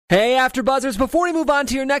Hey, AfterBuzzers, before we move on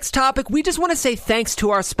to your next topic, we just want to say thanks to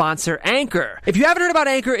our sponsor, Anchor. If you haven't heard about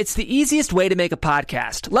Anchor, it's the easiest way to make a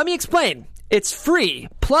podcast. Let me explain. It's free.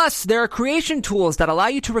 Plus, there are creation tools that allow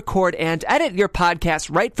you to record and edit your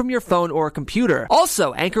podcast right from your phone or computer.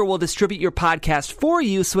 Also, Anchor will distribute your podcast for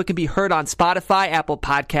you so it can be heard on Spotify, Apple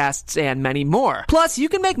Podcasts, and many more. Plus, you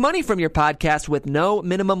can make money from your podcast with no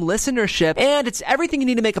minimum listenership, and it's everything you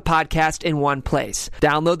need to make a podcast in one place.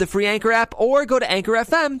 Download the free Anchor app or go to Anchor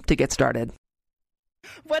FM to get started.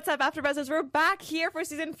 What's up, AfterBuzzers? We're back here for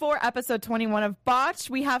Season 4, Episode 21 of Botched.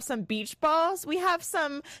 We have some beach balls. We have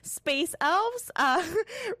some space elves.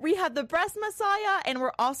 We have the breast messiah. And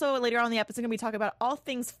we're also, later on in the episode, going to be talking about all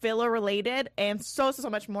things filler-related and so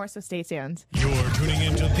much more, so stay tuned. You're tuning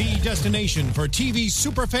into the destination for TV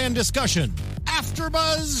superfan discussion,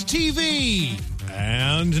 AfterBuzz TV.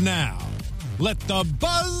 And now, let the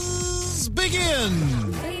buzz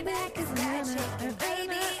begin.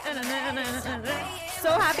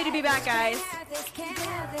 So happy to be back, guys.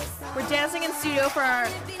 We're dancing in studio for our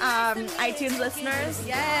iTunes listeners.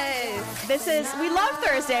 Yes. We love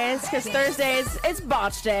Thursdays because Thursdays it's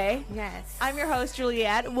Botch Day. Yes. I'm your host,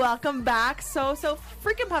 Juliet. Welcome back. So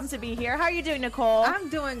freaking pumped to be here. How are you doing, Nicole? I'm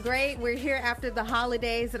doing great. We're here after the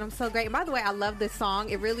holidays, and I'm so great. And by the way, I love this song.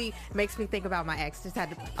 It really makes me think about my ex. Just had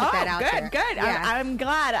to put that out there. Good. Yeah. I'm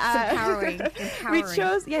glad. It's empowering.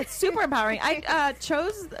 It's super empowering.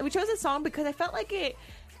 We chose this song because I felt like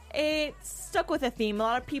it stuck with a theme. A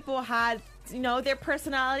lot of people had, their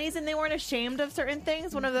personalities, and they weren't ashamed of certain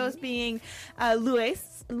things. One of those being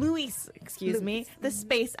Luis, the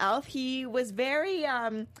space elf. He was very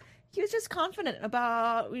he was just confident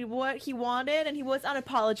about what he wanted, and he was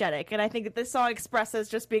unapologetic. And I think that this song expresses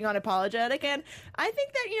just being unapologetic. And I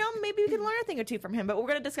think that, maybe we can learn a thing or two from him. But we're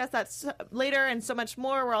going to discuss that later and so much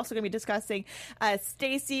more. We're also going to be discussing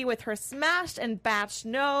Stacy with her smashed and batched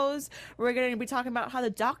nose. We're going to be talking about how the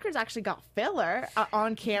doctors actually got filler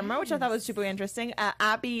on camera, which I thought was super interesting.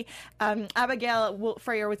 Abigail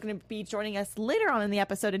Freyer was going to be joining us later on in the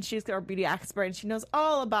episode, and she's our beauty expert, and she knows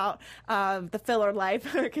all about the filler life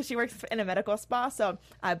because she works in a medical spa. So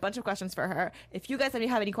I have a bunch of questions for her. If you guys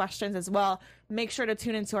have any questions as well, make sure to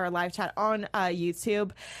tune into our live chat on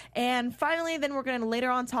YouTube. And finally, then we're going to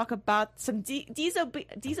later on talk about some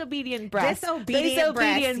disobedient breasts. Disobedient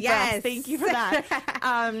breasts. Yes. Thank you for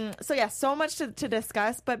that. So much to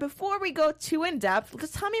discuss. But before we go too in depth,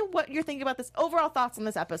 just tell me what you're thinking about this, overall thoughts on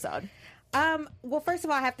this episode. Well, first of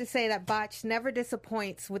all, I have to say that Botch never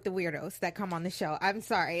disappoints with the weirdos that come on the show. I'm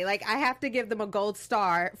sorry. I have to give them a gold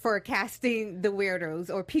star for casting the weirdos,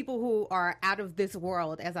 or people who are out of this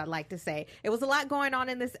world, as I like to say. It was a lot going on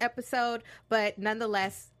in this episode, but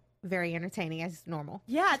nonetheless, very entertaining as normal.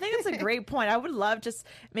 Yeah, I think that's a great point. I would love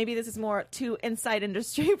maybe this is more too inside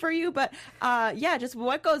industry for you, but just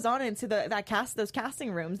what goes on into those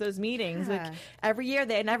casting rooms, those meetings. Yeah. Like every year,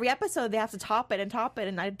 in every episode, they have to top it,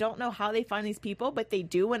 and I don't know how they find these people, but they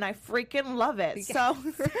do, and I freaking love it. So,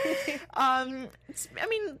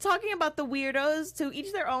 talking about the weirdos, to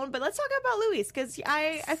each their own, but let's talk about Luis, because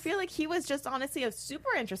I feel like he was just honestly a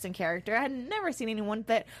super interesting character. I had never seen anyone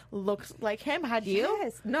that looked like him. Had you?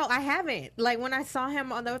 Yes. No, I haven't. When I saw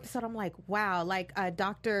him on the episode, I'm like, wow.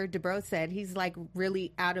 Dr. Dubrow said, he's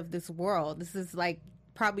really out of this world. This is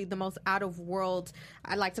probably the most out of world.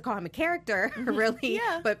 I like to call him a character, really,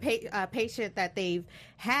 yeah. But patient that they've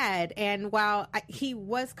had. And while he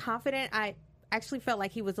was confident, I actually felt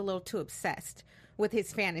like he was a little too obsessed with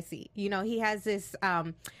his fantasy. He has this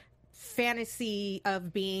fantasy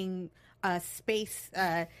of being a space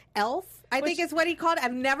elf, I think is what he called it.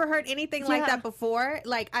 I've never heard anything like that before.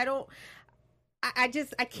 I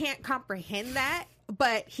can't comprehend that.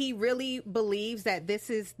 But he really believes that this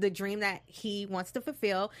is the dream that he wants to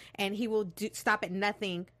fulfill, and he will stop at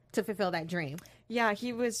nothing to fulfill that dream. Yeah,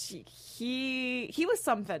 he was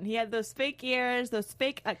something. He had those fake ears, those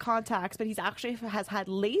fake contacts, but he's actually has had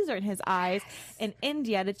laser in his eyes in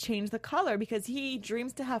India to change the color because he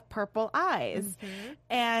dreams to have purple eyes. Mm-hmm.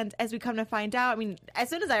 And as we come to find out, as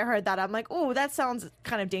soon as I heard that, I'm like, oh, that sounds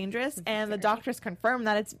kind of dangerous. And the doctors confirm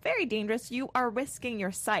that it's very dangerous. You are risking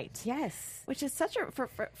your sight. Yes. Which is such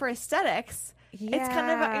for aesthetics. Yeah. It's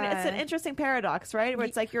kind of it's an interesting paradox, right? Where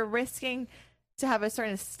it's like you're risking to have a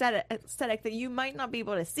certain aesthetic that you might not be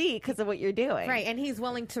able to see because of what you're doing. Right, and he's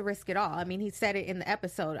willing to risk it all. He said it in the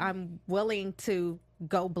episode. I'm willing to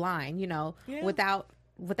go blind, without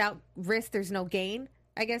risk, there's no gain.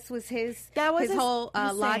 I guess was his whole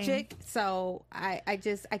logic. So I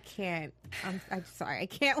can't. I'm sorry, I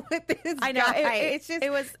can't with this. I know guy.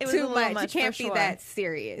 it was too much. much. You can't be that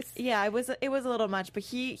serious. Yeah, it was a little much, but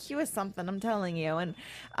he was something. I'm telling you. And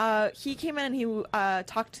he came in and he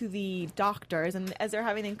talked to the doctors, and as they're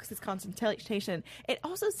having this consultation, it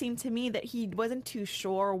also seemed to me that he wasn't too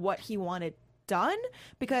sure what he wanted done,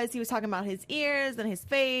 because he was talking about his ears, then his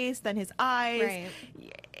face, then his eyes. Right.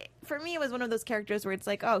 For me, it was one of those characters where it's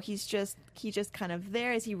like, oh, he just kind of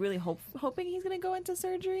there. Is he really hoping he's going to go into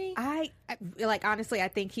surgery? I like, honestly, I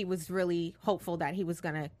think he was really hopeful that he was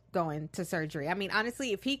going to go into surgery. I mean,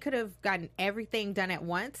 honestly, if he could have gotten everything done at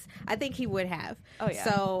once, I think he would have. Oh, yeah.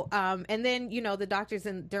 So, and then, the doctors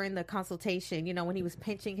during the consultation, when he was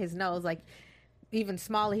pinching his nose, like, even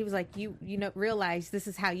smaller, he was like, you realize this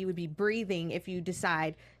is how you would be breathing if you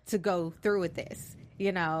decide to go through with this,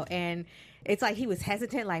 and it's like he was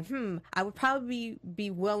hesitant, like, I would probably be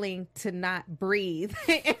willing to not breathe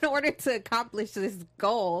in order to accomplish this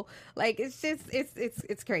goal. Like, it's just,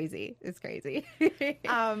 it's crazy. It's crazy.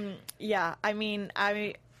 Yeah, I mean,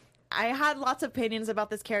 I had lots of opinions about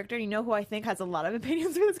this character. You know who I think has a lot of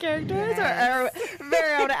opinions for this character? Yes. Or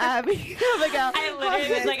very own Abby. Oh my God. I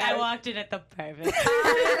literally was like, I walked in at the perfect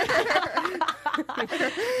time.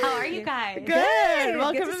 How are you guys? Good.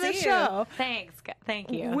 Welcome to the show. Thanks. Thank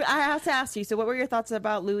you. I have to ask you, so what were your thoughts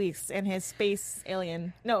about Luis and his space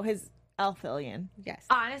alien? No, his elf alien. Yes.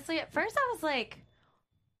 Honestly, at first I was like,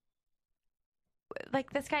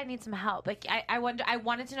 this guy needs some help. Like, I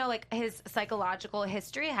wanted to know, like, his psychological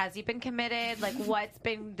history. Has he been committed? Like, what's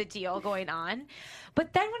been the deal going on?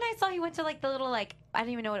 But then when I saw he went to, like, the little, like, I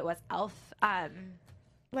don't even know what it was, elf,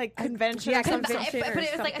 like, convention. Yeah, convention. But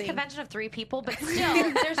it was like a convention of 3 people. But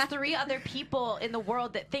still, there's 3 other people in the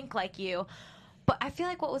world that think like you. But I feel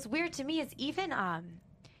like what was weird to me is even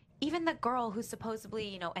the girl who's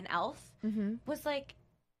supposedly, an elf, was like,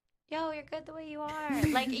 yo, you're good the way you are.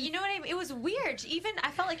 Like, you know what I mean? It was weird.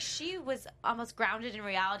 I felt like she was almost grounded in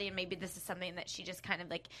reality, and maybe this is something that she just kind of,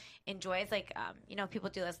 like, enjoys. Like, people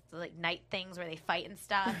do this, like, night things where they fight and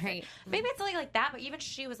stuff. Right. Maybe it's something like that, but even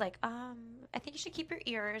she was like, I think you should keep your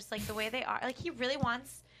ears, like, the way they are. Like, he really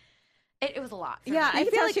wants... It was a lot. Yeah, me. I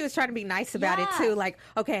feel like she was trying to be nice about it, too. Like,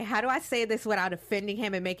 okay, how do I say this without offending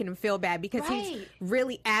him and making him feel bad? Because he's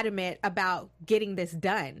really adamant about getting this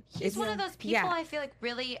done. He's one of those people I feel like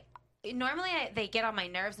really... Normally, they get on my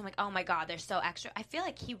nerves. I'm like, oh my God, they're so extra. I feel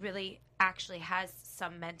like he really actually has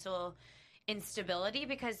some mental instability,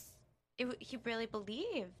 because he really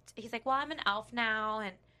believed. He's like, well, I'm an elf now,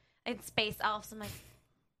 and space elves. I'm like,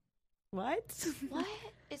 what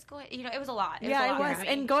is going? It was a lot. It was.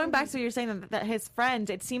 And going back to what you're saying, that his friend,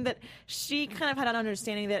 it seemed that she kind of had an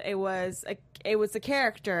understanding that it was a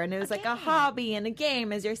character, and it was like a hobby and a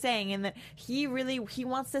game, as you're saying, and that he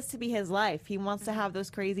wants this to be his life. He wants to have those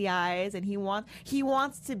crazy eyes, and he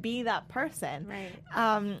wants to be that person. Right.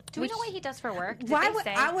 Do we know what he does for work?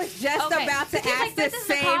 I was just about to ask the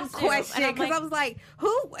same question, because I was like,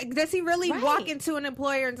 who does he really walk into an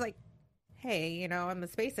employer and it's like, hey, I'm a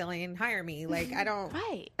space alien, hire me. Like, I don't...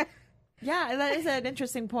 Right. Yeah, that is an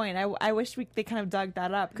interesting point. I wish they kind of dug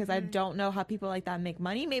that up, because I don't know how people like that make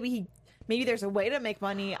money. Maybe there's a way to make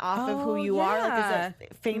money off of who you are, like, as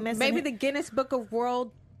a famous... Maybe the Guinness Book of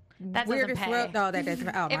World... That weirdest doesn't pay. world. No, that doesn't.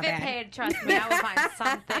 Oh, my if bad. It paid, trust me, I would find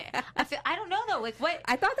something. I don't know though. Like, what?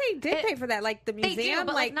 I thought they did pay for that, like the museum, they do,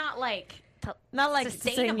 but like not like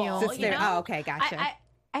sustainable. Oh, okay, gotcha.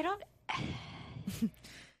 I don't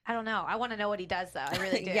know. I want to know what he does, though. I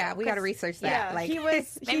really do. Yeah, we got to research that. Yeah, like,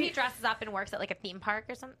 maybe he dresses up and works at like a theme park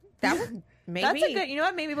or something. That would maybe. That's a good. You know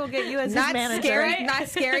what? Maybe we'll get you as not his manager. Scary, not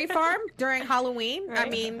Scary Farm during Halloween. Right. I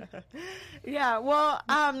mean, yeah. Well,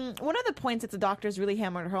 one of the points that the doctors really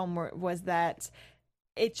hammered home was that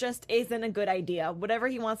it just isn't a good idea. Whatever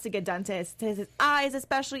he wants to get done to his eyes,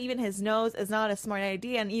 especially even his nose, is not a smart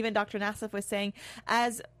idea. And even Dr. Nassif was saying,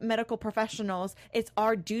 as medical professionals, it's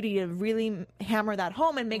our duty to really hammer that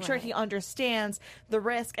home and make sure he understands the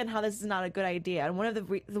risk and how this is not a good idea. And one of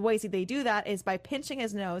the ways that they do that is by pinching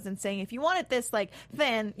his nose and saying, if you want it this like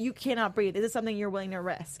thin, you cannot breathe. Is this something you're willing to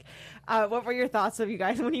risk? What were your thoughts of you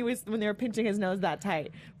guys when they were pinching his nose that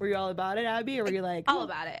tight? Were you all about it, Abby, or were you like all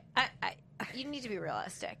about it? You need to be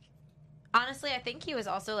realistic. Honestly, I think he was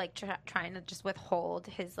also like trying to just withhold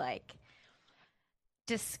his like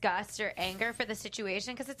disgust or anger for the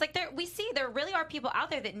situation, because it's like there really are people out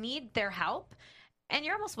there that need their help, and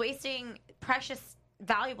you're almost wasting precious,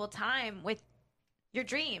 valuable time with your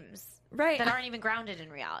dreams, right? That aren't even grounded in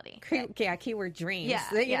reality. Keyword dreams.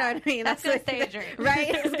 Yeah, you know what I mean. That's gonna stay a dream, right?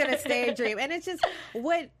 It's gonna stay a dream, and it's just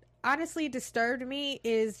what honestly disturbed me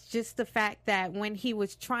is just the fact that when he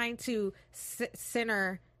was trying to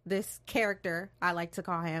center this character, I like to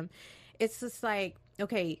call him, it's just like,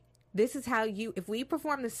 okay, this is how you, if we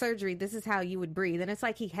perform the surgery, this is how you would breathe. And it's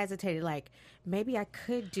like he hesitated, like, maybe I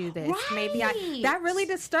could do this. Right. Maybe that really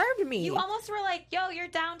disturbed me. You almost were like, yo, you're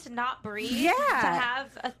down to not breathe? Yeah. To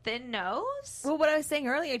have a thin nose? Well, what I was saying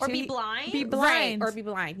earlier, Or too, be blind? Be blind. Right, or be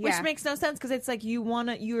blind. Yeah. Which makes no sense because it's like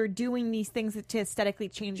you're doing these things to aesthetically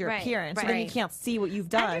change your Right, appearance. right. So then you can't see what you've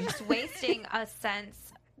done. And you're just wasting a sense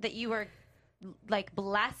that you were like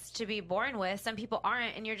blessed to be born with. Some people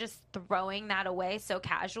aren't, and you're just throwing that away so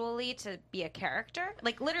casually to be a character.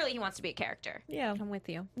 Like literally, he wants to be a character. Yeah, I'm with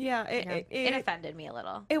you. yeah. It offended me a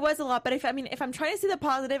little. It was a lot, but if I'm trying to see the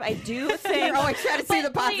positive, I do think You're always trying to see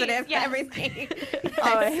the But please, positive. yes. Everything.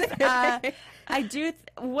 always. I do.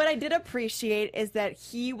 What I did appreciate is that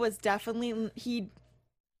he was definitely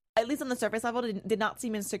at least on the surface level, did not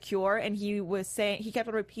seem insecure, and he kept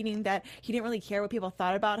on repeating that he didn't really care what people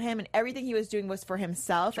thought about him, and everything he was doing was for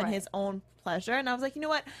himself and his own pleasure. And I was like, you know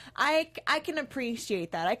what, I can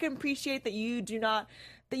appreciate that. I can appreciate that you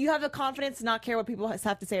have the confidence to not care what people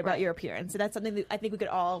have to say about your appearance, and that's something that I think we could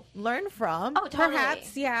all learn from. Oh, totally.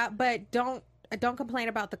 Perhaps, yeah, but don't complain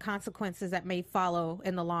about the consequences that may follow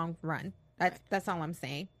in the long run. That's all I'm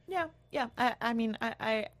saying. Yeah. I mean,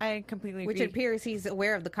 I completely agree. Which it appears he's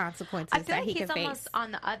aware of the consequences I feel that like he he's can almost face.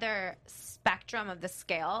 on the other spectrum of the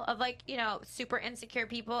scale of like, super insecure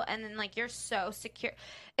people, and then like you're so secure.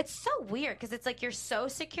 It's so weird because it's like you're so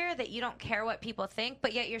secure that you don't care what people think,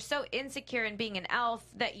 but yet you're so insecure in being an elf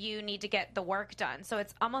that you need to get the work done. So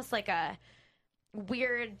it's almost like a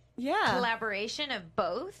weird collaboration of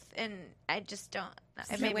both, and I just don't.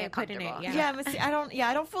 It made me uncomfortable.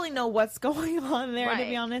 I don't fully know what's going on there, to be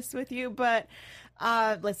Right. honest with you. But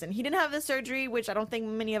listen, he didn't have the surgery, which I don't think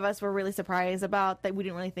many of us were really surprised about. That we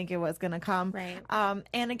didn't really think it was going to come. Right.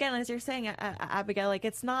 And again, as you're saying, Abigail, like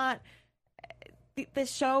it's not. The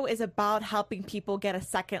show is about helping people get a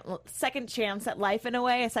second chance at life, in a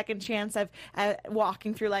way, a second chance of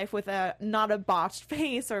walking through life with not a botched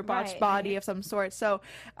face or a botched body of some sort. So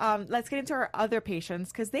let's get into our other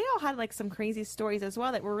patients, because they all had like some crazy stories as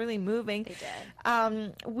well that were really moving. They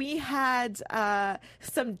did. We had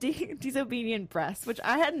some disobedient breasts, which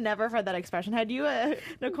I had never heard that expression. Had you,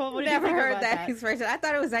 Nicole? What did Never you think heard about that expression. I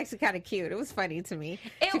thought it was actually kind of cute. It was funny to me.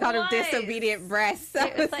 She called them was. disobedient breasts.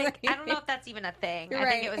 It was like, I don't know if that's even a thing. I Right.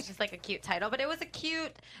 think it was just like a cute title, but it was a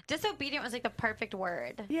cute. Disobedient was like the perfect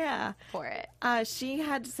word. Yeah. For it. She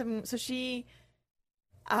had she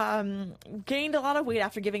gained a lot of weight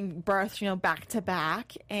after giving birth, back to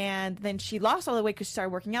back, and then she lost all the weight because she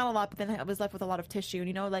started working out a lot, but then I was left with a lot of tissue,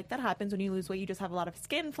 and like that happens when you lose weight. You just have a lot of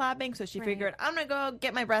skin flapping, so she figured, I'm gonna go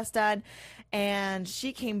get my breast done, and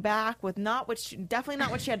she came back with definitely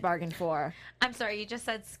not what she had bargained for. I'm sorry, you just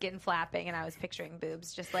said skin flapping, and I was picturing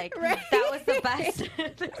boobs. Just like Right. that was the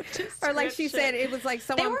best. Or like she said, it was like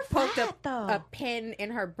someone were poked flat, though. a pin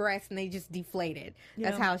in her breast and they just deflated.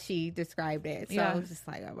 That's how she described it. So I was just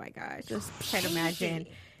like, oh my gosh, just can't imagine.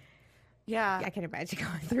 Yeah. I can't imagine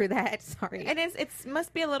going through that. Sorry. And it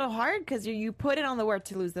must be a little hard because you put in all the work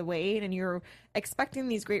to lose the weight and you're expecting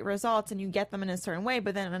these great results and you get them in a certain way.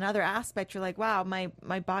 But then in another aspect, you're like, wow,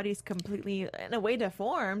 my body's completely, in a way,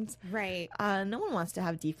 deformed. Right. No one wants to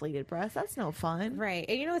have deflated breasts. That's no fun. Right.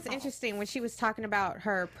 And it's interesting when she was talking about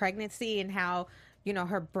her pregnancy and how,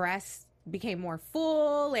 her breasts became more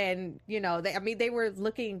full and they were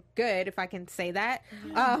looking good, if I can say that.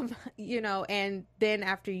 And then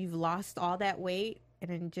after you've lost all that weight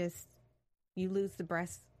and then just you lose the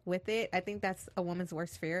breast with it, I think that's a woman's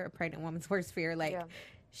worst fear, a pregnant woman's worst fear. Like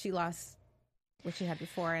she lost what she had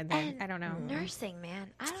before and then I don't know. Nursing,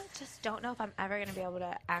 man, I don't know if I'm ever going to be able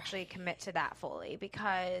to actually commit to that fully,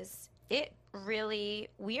 because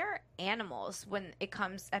we are animals when it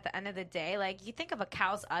comes at the end of the day. Like you think of a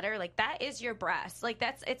cow's udder, like that is your breast. Like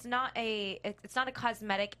it's not a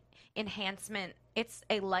cosmetic enhancement. It's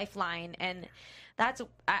a lifeline. And that's,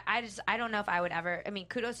 I don't know if I would ever,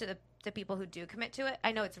 kudos to the people who do commit to it.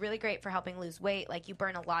 I know it's really great for helping lose weight. Like you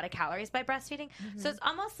burn a lot of calories by breastfeeding. Mm-hmm. So it's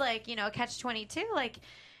almost like, a catch-22, like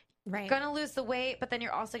right. You're going to lose the weight, but then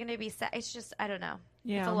you're also going to be set. It's just, I don't know.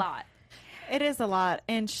 Yeah. It's a lot. It is a lot,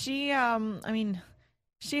 and she,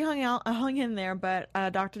 she hung in there. But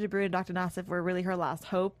Dr. DeBru and Dr. Nassif were really her last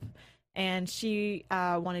hope, and she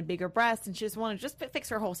wanted bigger breasts, and she just wanted to fix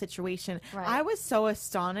her whole situation. Right. I was so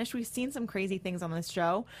astonished. We've seen some crazy things on this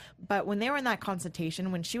show, but when they were in that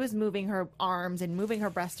consultation, when she was moving her arms and moving her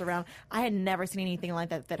breast around, I had never seen anything like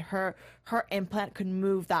that. That her implant could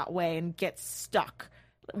move that way and get stuck.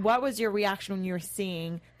 What was your reaction when you were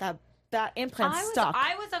seeing that that implant stuck.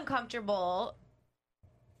 I was uncomfortable.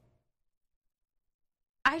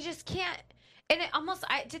 I just can't. And it almost,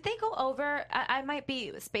 did they go over, I might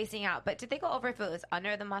be spacing out, but did they go over if it was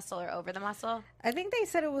under the muscle or over the muscle? I think they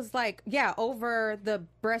said it was like, over the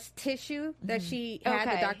breast tissue that she had.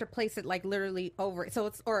 Okay. The doctor placed it like literally over it. So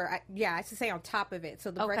it's, I should say on top of it.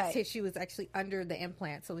 So the breast tissue is actually under the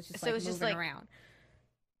implant. So it's just moving around.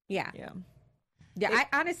 Yeah. Yeah,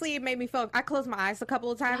 honestly, it made me feel, I closed my eyes a couple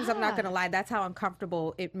of times. I'm not going to lie. That's how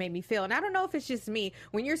uncomfortable it made me feel. And I don't know if it's just me.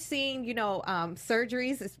 When you're seeing,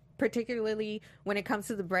 surgeries, particularly when it comes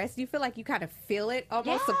to the breast, you feel like you kind of feel it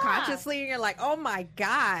almost subconsciously. And you're like, oh my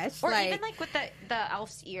gosh. Or even like with the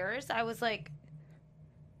elf's ears, I was like,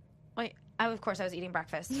 of course I was eating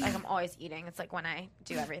breakfast. Like I'm always eating. It's like when I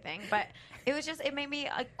do everything. But it was just, it made me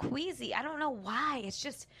like queasy. I don't know why. It's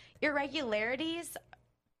just irregularities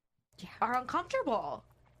are uncomfortable.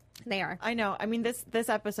 They are. I know. I mean, this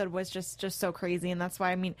episode was just so crazy, and that's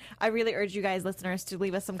why, I really urge you guys, listeners, to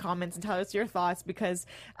leave us some comments and tell us your thoughts, because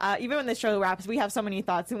even when the show wraps, we have so many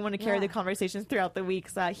thoughts, and we want to carry the conversations throughout the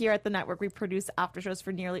weeks. Here at the network, we produce after shows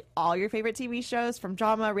for nearly all your favorite TV shows, from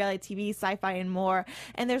drama, reality TV, sci-fi, and more.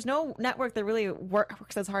 And there's no network that really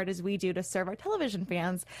works as hard as we do to serve our television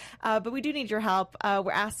fans. But we do need your help.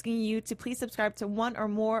 We're asking you to please subscribe to one or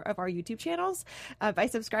more of our YouTube channels. By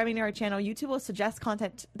subscribing to our channel, YouTube will suggest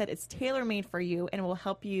content that it's tailor-made for you and will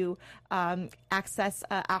help you access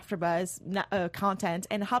AfterBuzz content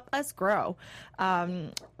and help us grow.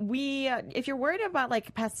 If you're worried about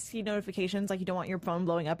like pesky notifications, like you don't want your phone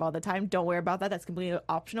blowing up all the time, don't worry about that. That's completely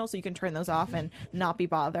optional, so you can turn those off and not be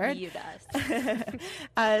bothered. You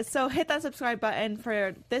does. So hit that subscribe button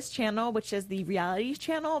for this channel, which is the reality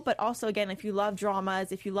channel. But also, again, if you love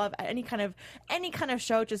dramas, if you love any kind of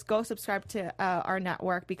show, just go subscribe to our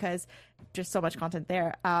network, because just so much content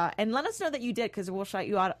there. And let us know that you did, because we'll shout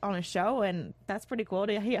you out on a show, and that's pretty cool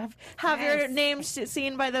to have your name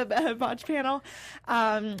seen by the Botched panel.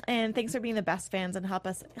 And thanks for being the best fans and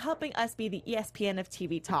helping us be the ESPN of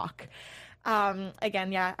TV talk.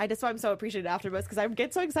 Again, I just I'm so appreciative of AfterBuzz, because I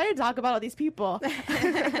get so excited to talk about all these people.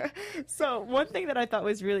 So one thing that I thought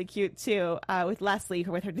was really cute too, with Leslie,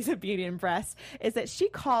 with her beauty and breasts, is that she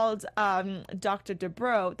called Dr.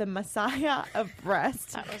 Dubrow the Messiah of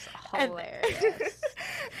breast. That was hilarious.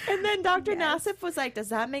 And then Dr. Nassif was like, "Does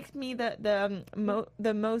that make me the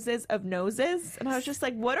Moses of noses?" And I was just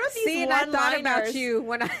like, "What are these one-liners?" I thought about you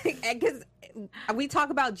when because we talk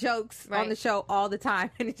about jokes on the show all the time,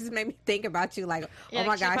 and it just made me think about you. Like, oh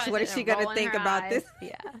my gosh, what is she going to think about this?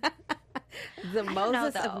 Yeah, the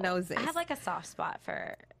Moses of noses. I have like a soft spot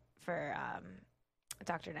for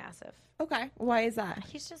Dr. Nassif. Okay, why is that?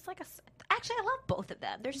 He's just like actually, I love both of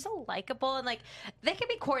them. They're so likable, and like they can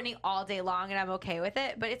be corny all day long, and I'm okay with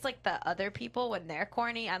it. But it's like the other people, when they're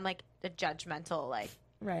corny, I'm like the judgmental, like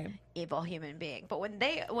evil human being. But when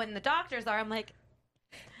the doctors are, I'm like,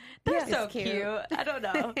 they're so cute. I don't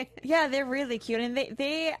know. Yeah, they're really cute, and they've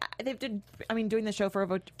been doing the show for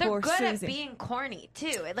over 4 They're good seasons. at being corny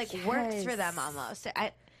too. It like works for them almost.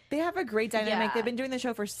 They have a great dynamic. Yeah. They've been doing the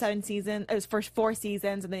show for 7 seasons. It was for 4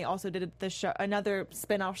 seasons, and they also did the show, another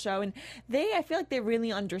spin-off show. And I feel like they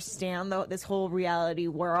really understand this whole reality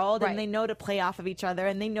world, and they know to play off of each other,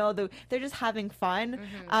 and they know they're just having fun.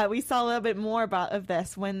 We saw a little bit more of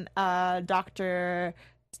this when Dr.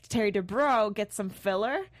 Terry Dubrow gets some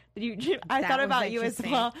filler. I thought about you as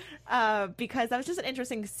well, because that was just an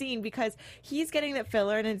interesting scene, because he's getting that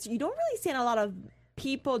filler, and you don't really see a lot of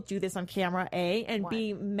people do this on camera, A, and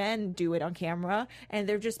B, men do it on camera, and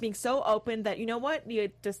they're just being so open that, you know what,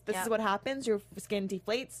 this is what happens, your skin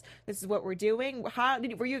deflates, this is what we're doing.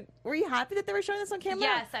 Were you happy that they were showing this on camera?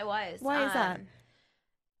 Yes, I was. Why is that?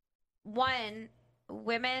 One,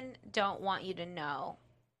 women don't want you to know,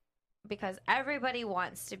 because everybody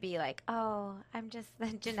wants to be like, oh, I'm just the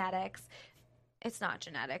genetics. It's not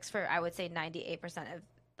genetics for, I would say, 98% of,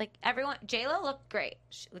 like, everyone. J-Lo looked great.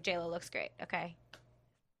 J-Lo looks great, okay?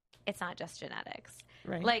 It's not just genetics.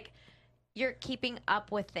 Right. Like, you're keeping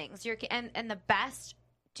up with things. And the best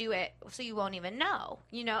do it so you won't even know.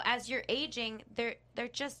 You know, as you're aging, they're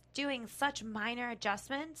just doing such minor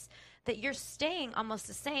adjustments that you're staying almost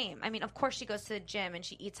the same. I mean, of course she goes to the gym and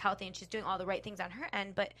she eats healthy and she's doing all the right things on her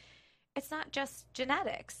end, but it's not just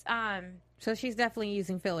genetics. So she's definitely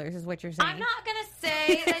using fillers, is what you're saying. I'm not gonna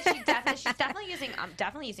say that she's definitely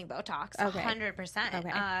using Botox, 100%.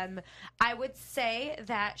 Okay. I would say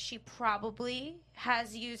that she probably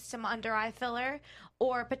has used some under eye filler,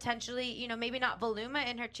 or potentially, maybe not Voluma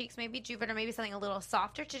in her cheeks, maybe Juvederm, maybe something a little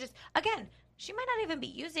softer to just, again, she might not even be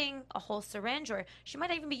using a whole syringe, or she might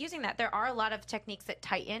not even be using that. There are a lot of techniques that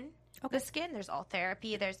tighten the skin. There's all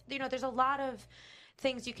therapy. There's there's a lot of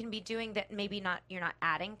things you can be doing that maybe you're not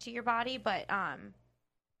adding to your body, but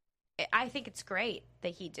I think it's great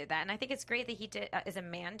that he did that, and I think it's great that he did as a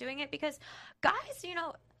man doing it, because guys,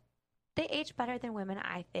 they age better than women,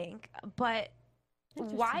 I think, but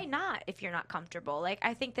why not if you're not comfortable? Like,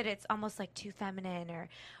 I think that it's almost like too feminine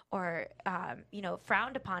or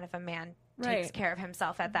frowned upon if a man takes care of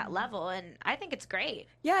himself at that level, and I think it's great.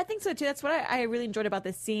 Yeah, I think so too. That's what I really enjoyed about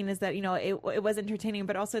this scene, is that it was entertaining,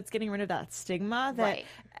 but also it's getting rid of that stigma that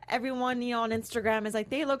everyone on Instagram is like,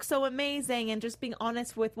 they look so amazing, and just being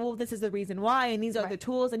honest with, well, this is the reason why, and these are the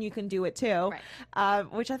tools, and you can do it too,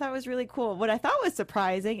 which I thought was really cool. What I thought was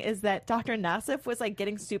surprising is that Dr. Nassif was like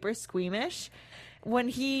getting super squeamish when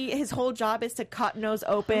his whole job is to cut nose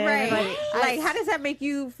open. Right. Like, how does that make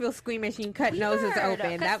you feel squeamish and cut noses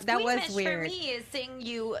open? That was weird. For me is seeing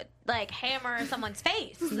you like hammer someone's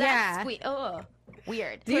face. Yeah.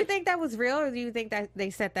 Weird. Do you think that was real, or do you think that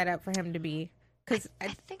they set that up for him to be? Because I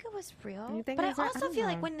think it was real. You think but it I was real? also I don't feel know.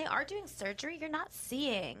 like when they are doing surgery, you're not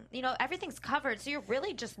seeing. Everything's covered, so you're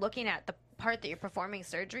really just looking at the part that you're performing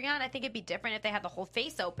surgery on. I think it'd be different if they had the whole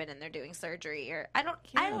face open and they're doing surgery. Or I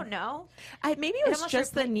don't know. Maybe it was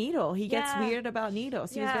just the needle. He gets weird about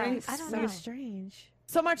needles. He was very know. strange.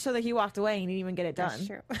 So much so that he walked away and he didn't even get it done. That's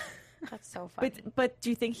true. That's so funny. But do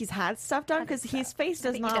you think he's had stuff done? Because his face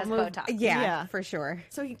does not move. Botox. Yeah, for sure.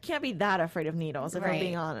 So he can't be that afraid of needles, if I'm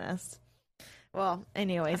being honest. Well,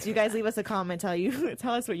 anyways, you guys leave us a comment.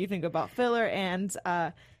 Tell us what you think about filler, and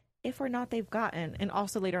if or not they've gotten. And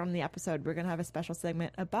also later on in the episode, we're gonna have a special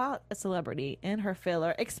segment about a celebrity and her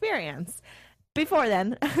filler experience. Before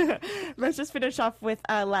then, let's just finish off with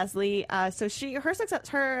Leslie. So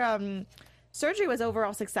her surgery was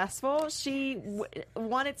overall successful. She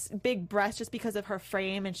wanted big breasts just because of her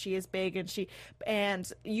frame, and she is big,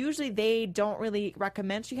 and usually they don't really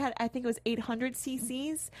recommend. She had, I think it was 800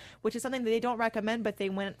 cc's, which is something that they don't recommend, but they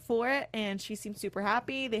went for it, and she seemed super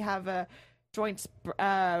happy. They have a joint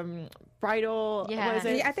bridal. Yeah. What is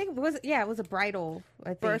it? Yeah, I think it was a bridal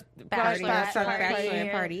Bachelor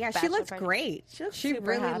party. Yeah, she looks great. She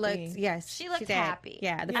really happy. looked. Yes, She looked did. happy.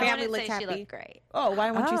 Yeah, the I family wouldn't looked say happy. She looked great. Oh,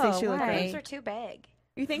 why won't you say she looked why? Her great? boobs are too big.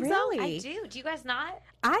 You think Really? I do. Do you guys not?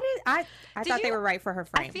 I thought they were right for her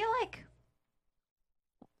frame. I feel like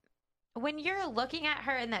when you're looking at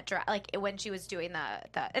her in that dress, like when she was doing the,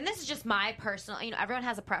 and this is just my personal, everyone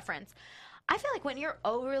has a preference. I feel like when you're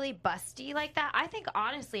overly busty like that, I think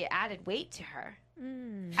honestly it added weight to her.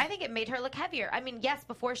 I think it made her look heavier. I mean, yes,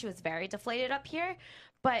 before she was very deflated up here,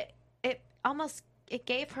 but it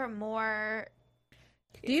gave her more.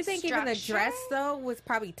 Do you think even the structure? dress though was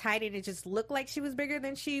probably tight and it just looked like she was bigger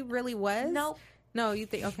than she really was? Nope. No, you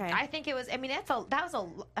think okay? I think it was. I mean, I don't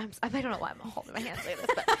know why I'm holding my hands like this,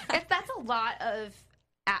 but that's a lot of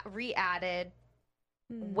re-added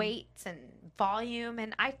weight and volume,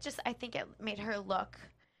 and I think it made her look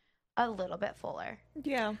a little bit fuller.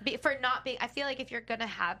 Yeah. For not being, I feel like if you're gonna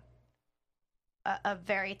have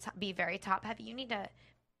be very top heavy, you need to,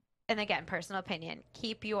 and again, personal opinion,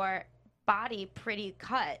 keep your body pretty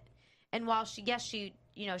cut. And while she did, she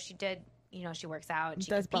works out, and she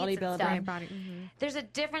does competes and stuff. bodybuilding. There's a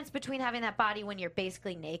difference between having that body when you're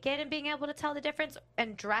basically naked and being able to tell the difference,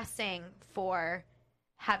 and dressing for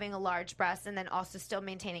having a large breast and then also still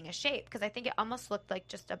maintaining a shape. Because I think it almost looked like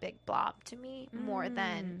just a big blob to me more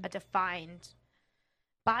than a defined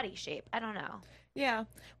body shape. I don't know. Yeah.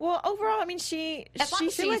 Well, overall, I mean, she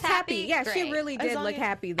was happy. Yeah, great. she really did look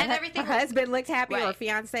happy. And everything her husband looked happy, or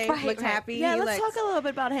fiance looked happy. Yeah, He let's looks- talk a little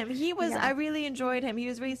bit about him. He was, I really enjoyed him. He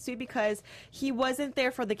was really sweet because he wasn't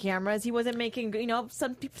there for the cameras. He wasn't making,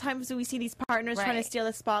 sometimes we see these partners trying to steal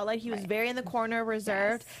the spotlight. He was very in the corner,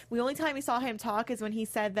 reserved. Yes. The only time we saw him talk is when he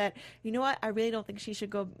said that, you know what, I really don't think she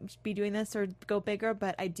should be doing this or go bigger,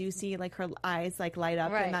 but I do see like her eyes like light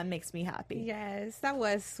up, and that makes me happy. Yes, that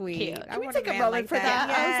was sweet. Cute. Can we take a moment for that?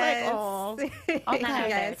 Yes. I was like, oh. All night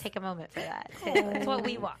Yes. take a moment for that. That's what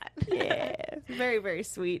we want. Yeah, very, very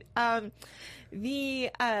sweet. Our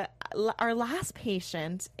last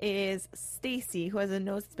patient is Stacy, who has a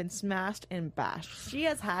nose that's been smashed and bashed. She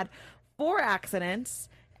has had 4 accidents,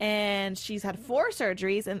 and she's had 4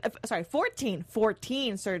 surgeries, and 14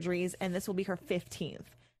 surgeries, and this will be her 15th.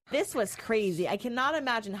 This was crazy. I cannot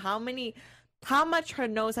imagine how much her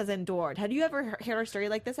nose has endured. Have you ever heard her story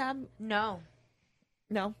like this, Ab? No.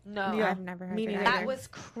 No, I've never heard that. That was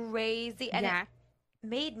crazy, and Yeah. it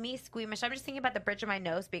made me squeamish. I'm just thinking about the bridge of my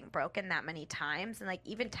nose being broken that many times, and like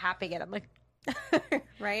even tapping it, I'm like,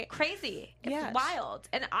 right? crazy. It's Yes. wild,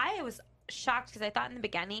 and I was shocked because I thought in the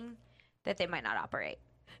beginning that they might not operate.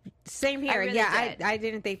 Same here. really did. I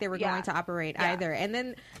didn't think they were going to operate either. And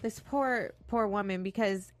then this poor woman,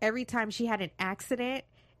 because every time she had an accident,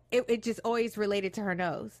 it just always related to her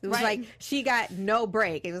nose. It was like she got no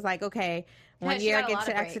break. It was like, okay, one year I get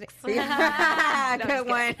to accident. Good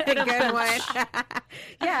one. Good one.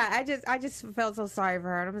 Yeah, I just felt so sorry for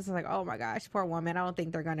her. I'm just like, oh my gosh, poor woman. I don't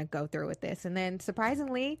think they're going to go through with this. And then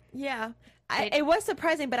surprisingly, it was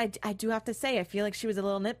surprising, but I do have to say, I feel like she was a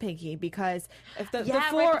little nitpicky because if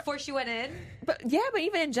before she went in. But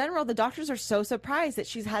even in general, the doctors are so surprised that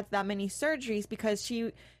she's had that many surgeries because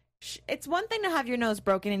it's one thing to have your nose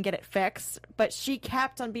broken and get it fixed, but she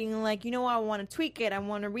kept on being like, you know what, I want to tweak it, I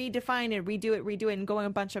want to redefine it, redo it, and going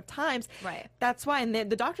a bunch of times. Right. That's why, and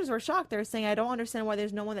the doctors were shocked. They were saying, I don't understand why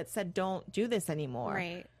there's no one that said don't do this anymore.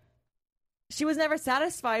 right. She was never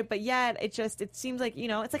satisfied, but yet it seems like,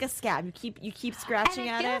 it's like a scab. You keep scratching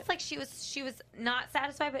and at I it. feel it's like she was not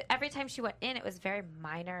satisfied, but every time she went in, it was very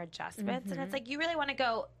minor adjustments, and it's like you really want to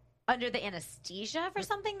go under the anesthesia for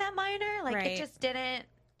something that minor. Like it just didn't.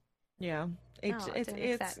 Yeah. It didn't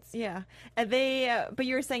make sense. Yeah. And but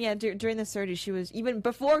you were saying, during the surgery, she was, even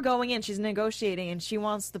before going in, she's negotiating and she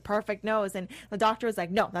wants the perfect nose. And the doctor was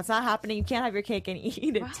like, no, that's not happening. You can't have your cake and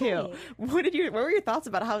eat it too. What were your thoughts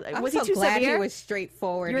about how, I'm was so he too glad severe? he was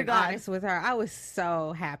straightforward and glad. honest with her. I was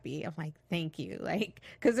so happy. I'm like, thank you. Like,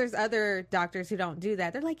 because there's other doctors who don't do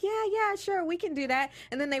that. They're like, yeah, sure, we can do that.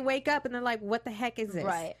 And then they wake up and they're like, what the heck is this?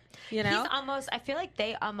 Right. I feel like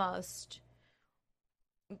they almost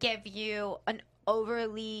give you an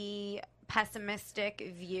overly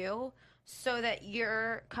pessimistic view so that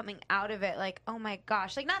you're coming out of it like, oh my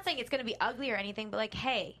gosh, like not saying it's going to be ugly or anything, but like,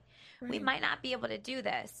 hey, we might not be able to do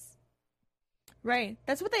this. Right.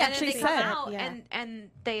 That's what they And actually then they said. come out and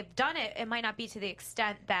they've done it. It might not be to the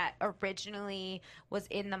extent that originally was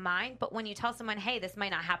in the mind, but when you tell someone, hey, this might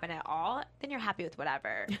not happen at all, then you're happy with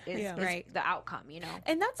whatever is the outcome,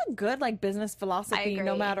 And that's a good business philosophy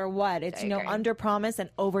no matter what. It's, under promise and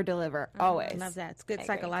over deliver always. Love that. It's good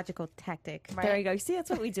psychological tactic. Right. There you go. You see, that's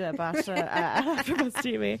what we do at Botched at AfterBuzz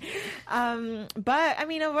TV. But I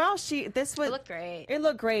mean, overall, it looked great. It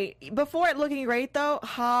looked great. Before it looking great, though,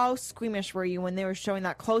 how squeamish were you when they were showing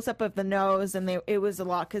that close up of the nose? And it was a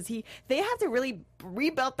lot because they had to really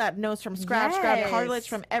rebuild that nose from scratch, grab cartilage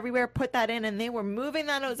from everywhere, put that in, and they were moving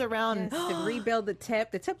that nose around to rebuild the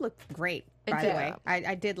tip. The tip looked great. By the way,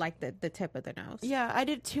 I did like the tip of the nose. Yeah, I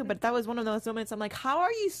did too. But that was one of those moments. I'm like, how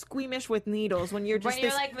are you squeamish with needles when you're just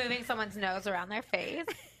like moving someone's nose around their face?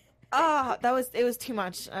 Oh, it was too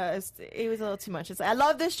much. It was a little too much. It's like, I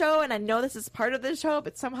love this show and I know this is part of this show,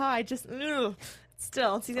 but somehow I just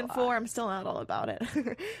still season 4. I'm still not all about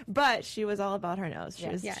it. But she was all about her nose.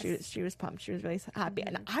 She was pumped. She was really happy.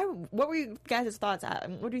 And what were you guys' thoughts?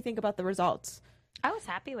 What do you think about the results? I was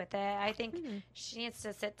happy with it. I think she needs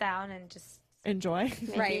to sit down and just enjoy.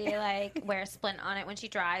 Maybe like wear a splint on it when she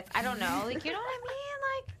drives. I don't know. Like, you know what I mean?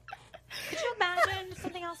 Like, could you imagine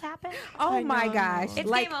something else happened? Oh my gosh.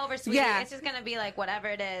 It's game over, sweetie. Yeah. It's just going to be like whatever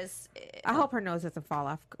it is. I hope her nose doesn't fall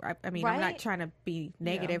off. I mean, I'm not trying to be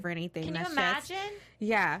negative or anything. Can you imagine?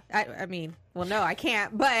 I mean, well, no, I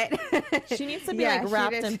can't, but she needs to be like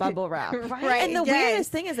wrapped in bubble wrap. Right. And the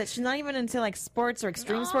weirdest thing is that she's not even into like sports or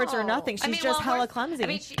extreme sports or nothing. She's just hella clumsy. I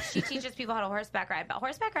mean, she teaches people how to horseback ride, but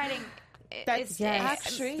horseback riding is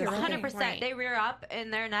actually 100%. Right. They rear up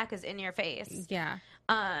and their neck is in your face. Yeah.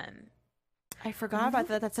 I forgot about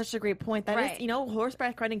that. That's such a great point. That is,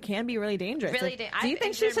 horseback riding can be really dangerous. Really do you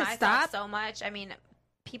think she should stop so much? I mean,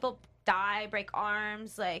 people die, break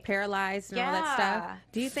arms, like paralyzed and all that stuff.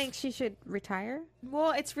 Do you think she should retire?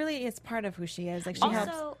 Well, it's part of who she is. Like she also,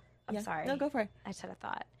 helps. I'm sorry. No, go for it. I just had a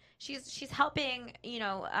thought. She's helping,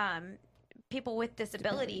 people with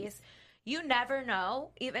disabilities. You never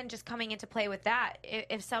know, even just coming into play with that,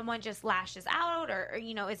 if someone just lashes out or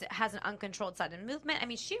has an uncontrolled sudden movement. I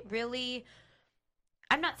mean, she really,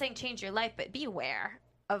 I'm not saying change your life, but be aware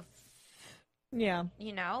of, I don't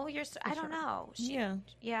know.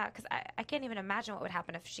 Yeah, because I can't even imagine what would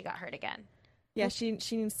happen if she got hurt again. Yeah, she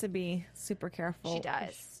needs to be super careful. She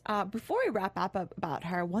does. Before we wrap up about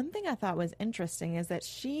her, one thing I thought was interesting is that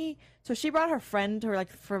she brought her friend, who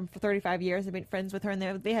for 35 years, had been friends with her, and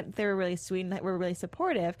they were really sweet and were really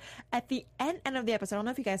supportive. At the end of the episode, I don't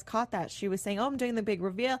know if you guys caught that, she was saying, "Oh, I'm doing the big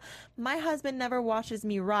reveal. My husband never watches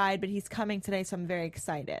me ride, but he's coming today, so I'm very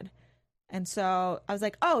excited." And so I was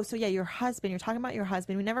like, oh, so yeah, your husband, you're talking about your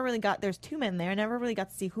husband. We never really there's 2 men there. I never really got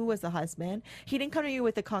to see who was the husband. He didn't come to you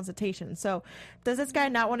with the consultation. So does this guy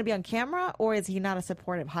not want to be on camera, or is he not a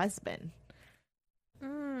supportive husband?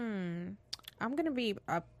 I'm going to be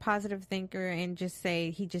a positive thinker and just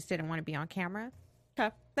say he just didn't want to be on camera.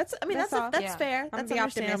 Okay. That's all. that's fair. I'm That's be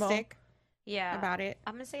understandable. optimistic Yeah. about it.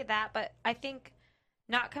 I'm going to say that, but I think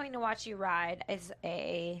not coming to watch you ride is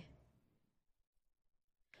a...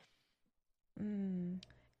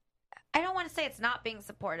 I don't want to say it's not being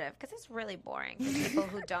supportive because it's really boring for people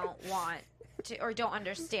who don't want to or don't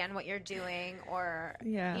understand what you're doing or,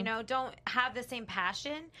 you know, don't have the same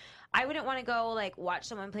passion. I wouldn't want to go like watch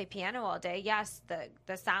someone play piano all day. Yes,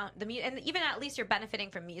 the sound, the music, and even at least you're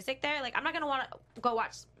benefiting from music there. Like I'm not going to want to go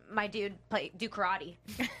watch my dude do karate.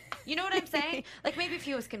 You know what I'm saying? Like maybe if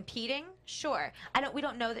he was competing, sure. We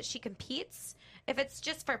don't know that she competes. If it's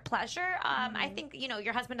just for pleasure, I think, you know,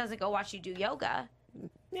 your husband doesn't go watch you do yoga.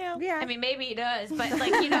 Yeah. I mean, maybe he does, but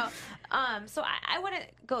like, you know, so I wouldn't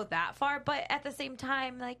go that far, but at the same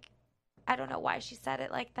time, like, I don't know why she said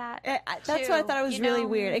it like that. That's why I thought it was really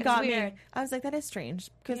weird. It got weird. me. I was like, that is strange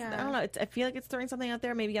because I don't know. I feel like it's throwing something out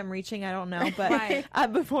there. Maybe I'm reaching. I don't know.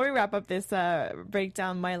 But before we wrap up this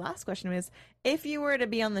breakdown, my last question was: if you were to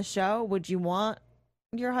be on the show, would you want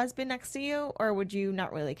your husband next to you, or would you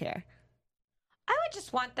not really care? I would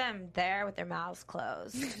just want them there with their mouths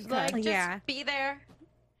closed. Like, just be there,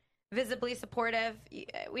 visibly supportive.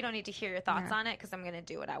 We don't need to hear your thoughts on it because I'm going to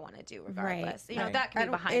do what I want to do regardless. You know, that can be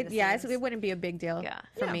behind the scenes. Yeah, it wouldn't be a big deal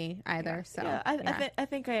for me either. So I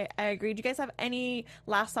think I agree. Do you guys have any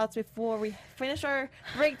last thoughts before we finish our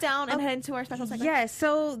breakdown and head into our special segment? Yeah,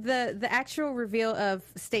 so the actual reveal of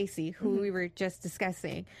Stacy, who we were just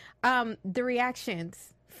discussing, the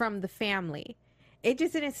reactions from the family, it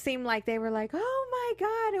just didn't seem like they were like, oh my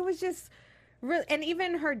God, it was just really, and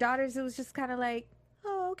even her daughters, it was just kind of like,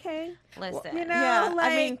 oh, okay. Listen, you know,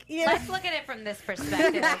 like, I mean, let's look at it from this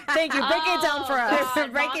perspective. Thank you. Break it down for us.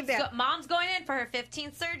 Break it down. Mom's going in for her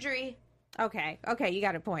 15th surgery. Okay, you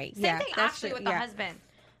got a point. Same thing actually with the husband.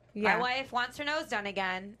 Yeah. My wife wants her nose done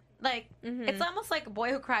again. Like, it's almost like A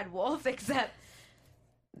Boy Who Cried Wolf, except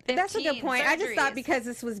that's a good point. Surgeries. I just thought because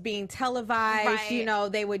this was being televised, you know,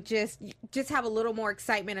 they would just have a little more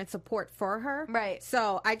excitement and support for her. Right.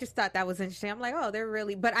 So I just thought that was interesting. I'm like, oh, they're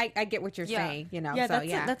really, but I get what you're saying, you know. Yeah, so,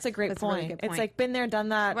 that's a great point. Really good point. It's like been there, done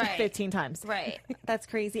that 15 times. Right. That's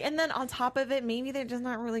crazy. And then on top of it, maybe they're just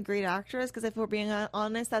not really great actors because if we're being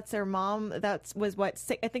honest, that's their mom. That was what,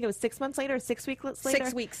 I think it was 6 months later, 6 weeks later.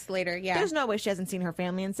 6 weeks later, yeah. There's no way she hasn't seen her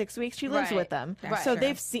family in 6 weeks. She lives with them. So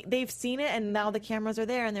they've seen it, and now the cameras are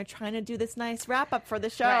there, and they're trying to do this nice wrap up for the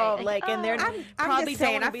show. Like, and they're I'm probably just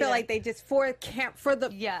saying, I feel like they just for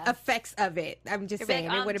the effects of it. I'm just saying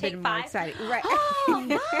like, it would have been more exciting, right?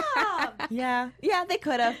 Oh, Mom! yeah, they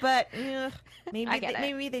could have, but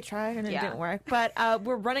maybe they tried and it didn't work. But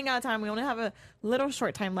we're running out of time. We only have a little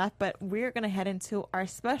short time left, but we're gonna head into our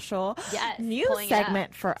special news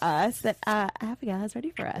segment for us that Abigail has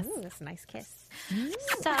ready for us. Ooh, that's a nice kiss.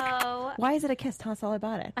 So why is it a kiss? Tell us all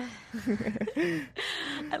about it.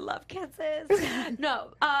 I love kisses. No,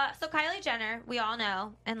 so Kylie Jenner, we all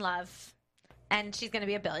know and love, and she's going to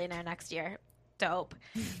be a billionaire next year. Dope.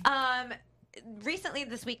 Recently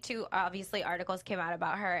this week too, obviously articles came out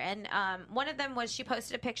about her, and one of them was she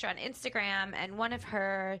posted a picture on Instagram, and one of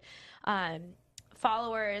her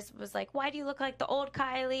followers was like, "Why do you look like the old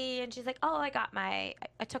Kylie?" And she's like, "Oh, I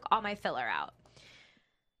took all my filler out."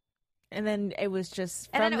 And then it was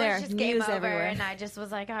just from and then there, it was just news game over, everywhere. and I just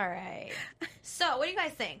was like, all right. So what do you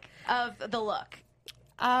guys think of the look?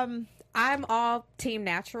 I'm all team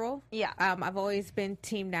natural. Yeah. I've always been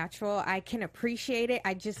team natural. I can appreciate it.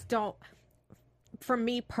 I just don't, for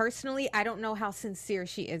me personally, I don't know how sincere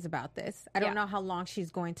she is about this. I don't know how long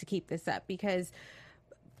she's going to keep this up, because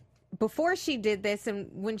before she did this, and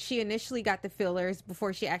when she initially got the fillers,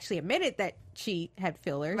 before she actually admitted that she had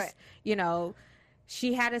fillers, you know,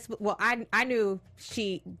 she had us. Well, I knew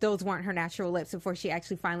those weren't her natural lips before she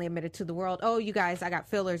actually finally admitted to the world, "Oh, you guys, I got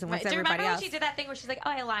fillers." And once Do you everybody remember else, when she did that thing where she's like, "Oh,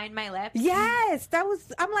 I lined my lips." Yes, that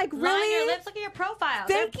was. I'm like, really? Line your lips. Look at your profile.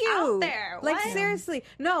 Thank They're you. out there. Like, What? seriously,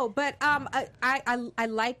 no. But I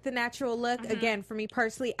like the natural look. Again, for me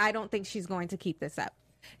personally, I don't think she's going to keep this up.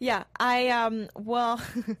 Yeah, well,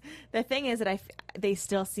 the thing is that they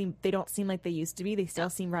don't seem like they used to be. They still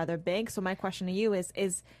seem rather big. So my question to you is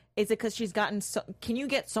it because she's gotten can you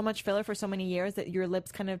get so much filler for so many years that your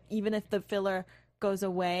lips kind of, even if the filler goes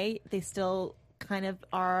away, they still kind of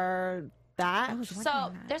are that?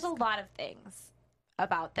 So there's a lot of things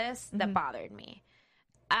about this that bothered me.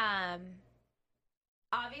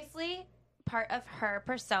 Obviously, part of her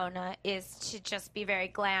persona is to just be very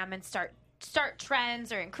glam and start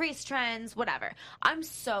trends or increase trends, whatever. I'm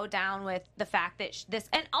so down with the fact that this,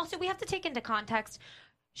 and also we have to take into context,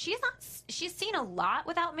 she's seen a lot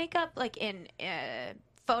without makeup, like in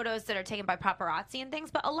photos that are taken by paparazzi and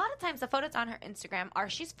things, but a lot of times the photos on her Instagram are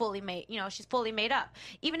she's fully made, she's fully made up.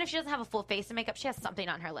 Even if she doesn't have a full face of makeup, she has something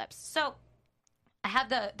on her lips. So I have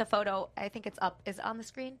the photo. I think it's up. Is it on the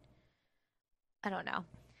screen? I don't know.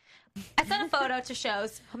 I sent a photo to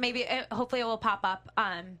shows. Hopefully it will pop up.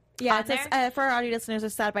 Yeah, it's for our audio listeners, a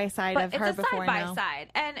side by side of her before now. It's a side by side,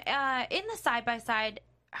 and in the side by side,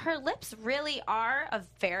 her lips really are a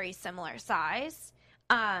very similar size.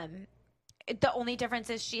 The only difference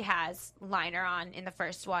is she has liner on in the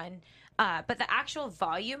first one, but the actual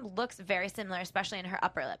volume looks very similar, especially in her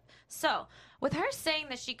upper lip. So with her saying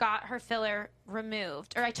that she got her filler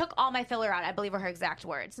removed, or I took all my filler out, I believe were her exact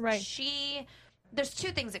words. Right. There's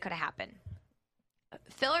two things that could have happened.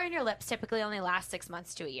 Filler in your lips typically only lasts 6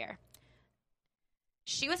 months to a year.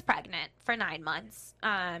 She was pregnant for 9 months.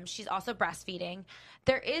 She's also breastfeeding.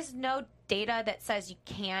 There is no data that says you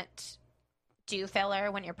can't do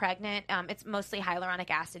filler when you're pregnant. It's mostly hyaluronic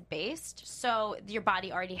acid based, so your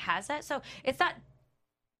body already has that. So it's not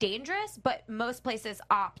dangerous, but most places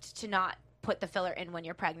opt to not put the filler in when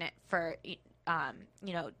you're pregnant for,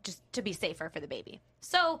 just to be safer for the baby.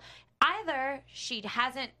 So either she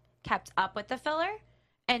hasn't kept up with the filler,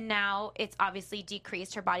 and now it's obviously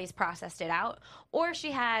decreased, her body's processed it out, or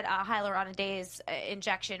she had a hyaluronidase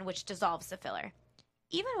injection, which dissolves the filler.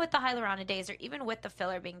 Even with the hyaluronidase, or even with the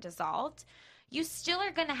filler being dissolved, you still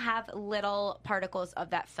are going to have little particles of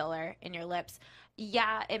that filler in your lips.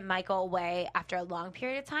 Yeah, it might go away after a long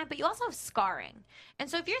period of time, but you also have scarring. And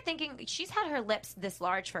so if you're thinking, she's had her lips this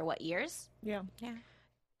large for what, years? Yeah.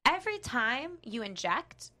 Every time you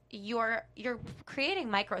inject, you're creating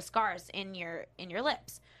micro scars in your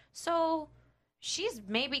lips. So she's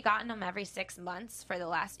maybe gotten them every 6 months for the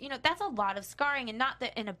last, that's a lot of scarring, and not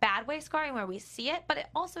that in a bad way scarring where we see it, but it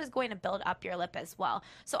also is going to build up your lip as well.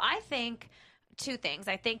 So I think two things.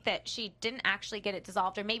 I think that she didn't actually get it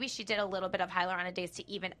dissolved, or maybe she did a little bit of hyaluronidase to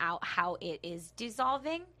even out how it is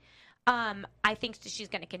dissolving. I think she's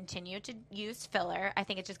going to continue to use filler. I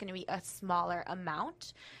think it's just going to be a smaller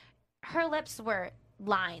amount. Her lips were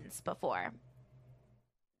lines before.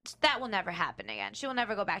 That will never happen again. She will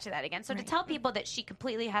never go back to that again. So to tell people that she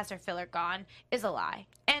completely has her filler gone is a lie.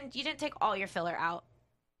 And you didn't take all your filler out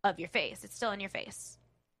of your face. It's still in your face.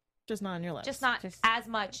 Just not in your lips. Just not as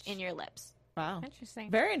much in your lips. Wow.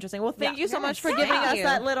 Interesting. Very interesting. Well, thank you so much for giving us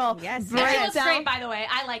that little It looks breakdown. great, by the way.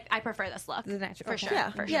 I prefer this look. The natural. For Okay. sure.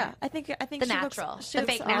 Yeah, For yeah. sure. I think The she natural. Looks, The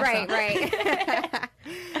fake natural. Right.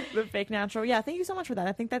 The fake natural. Yeah, thank you so much for that.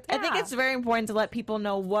 I think it's very important to let people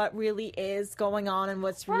know what really is going on and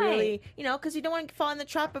what's really, because you don't want to fall in the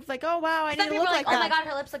trap of like, oh wow, I need to look like that. Oh my god,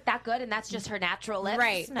 her lips look that good, and that's just her natural lips.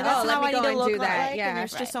 Right. No. That's let how me I go need to and look do that. like, Yeah. and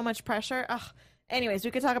there's just so much pressure. Ugh. Anyways,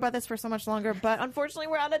 we could talk about this for so much longer, but unfortunately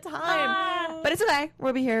we're out of time. But it's okay.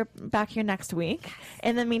 We'll be back here next week.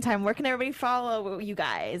 In the meantime, where can everybody follow you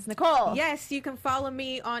guys? Nicole? Yes, you can follow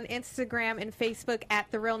me on Instagram and Facebook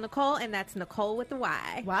at The Real Nicole, and that's Nicole with the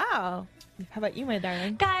Y. Wow. How about you, my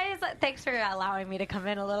darling? Guys, thanks for allowing me to come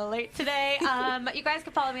in a little late today. You guys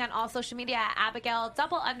can follow me on all social media at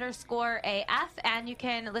Abigail_AF, and you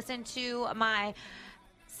can listen to my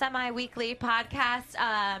semi-weekly podcast,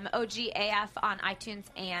 OGAF, on iTunes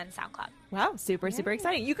and SoundCloud. Wow, super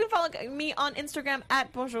exciting. You can follow me on Instagram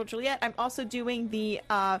at Bonjour Juliette. I'm also doing the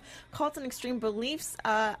Cult and Extreme Beliefs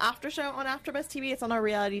after show on AfterBuzz TV. It's on our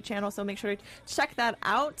reality channel, so make sure to check that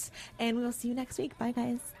out. And we will see you next week. Bye,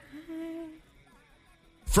 guys.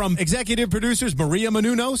 From executive producers Maria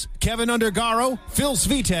Menounos, Kevin Undergaro, Phil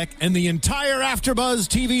Svitek, and the entire AfterBuzz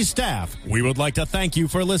TV staff, we would like to thank you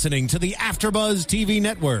for listening to the AfterBuzz TV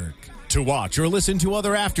network. To watch or listen to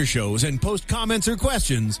other after shows and post comments or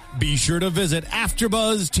questions, be sure to visit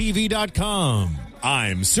AfterBuzzTV.com.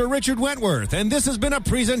 I'm Sir Richard Wentworth, and this has been a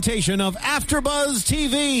presentation of AfterBuzz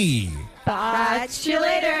TV. Botched you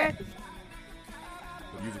later.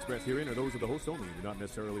 The views expressed herein are those of the host only and do not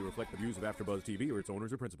necessarily reflect the views of AfterBuzz TV or its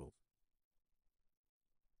owners or principals.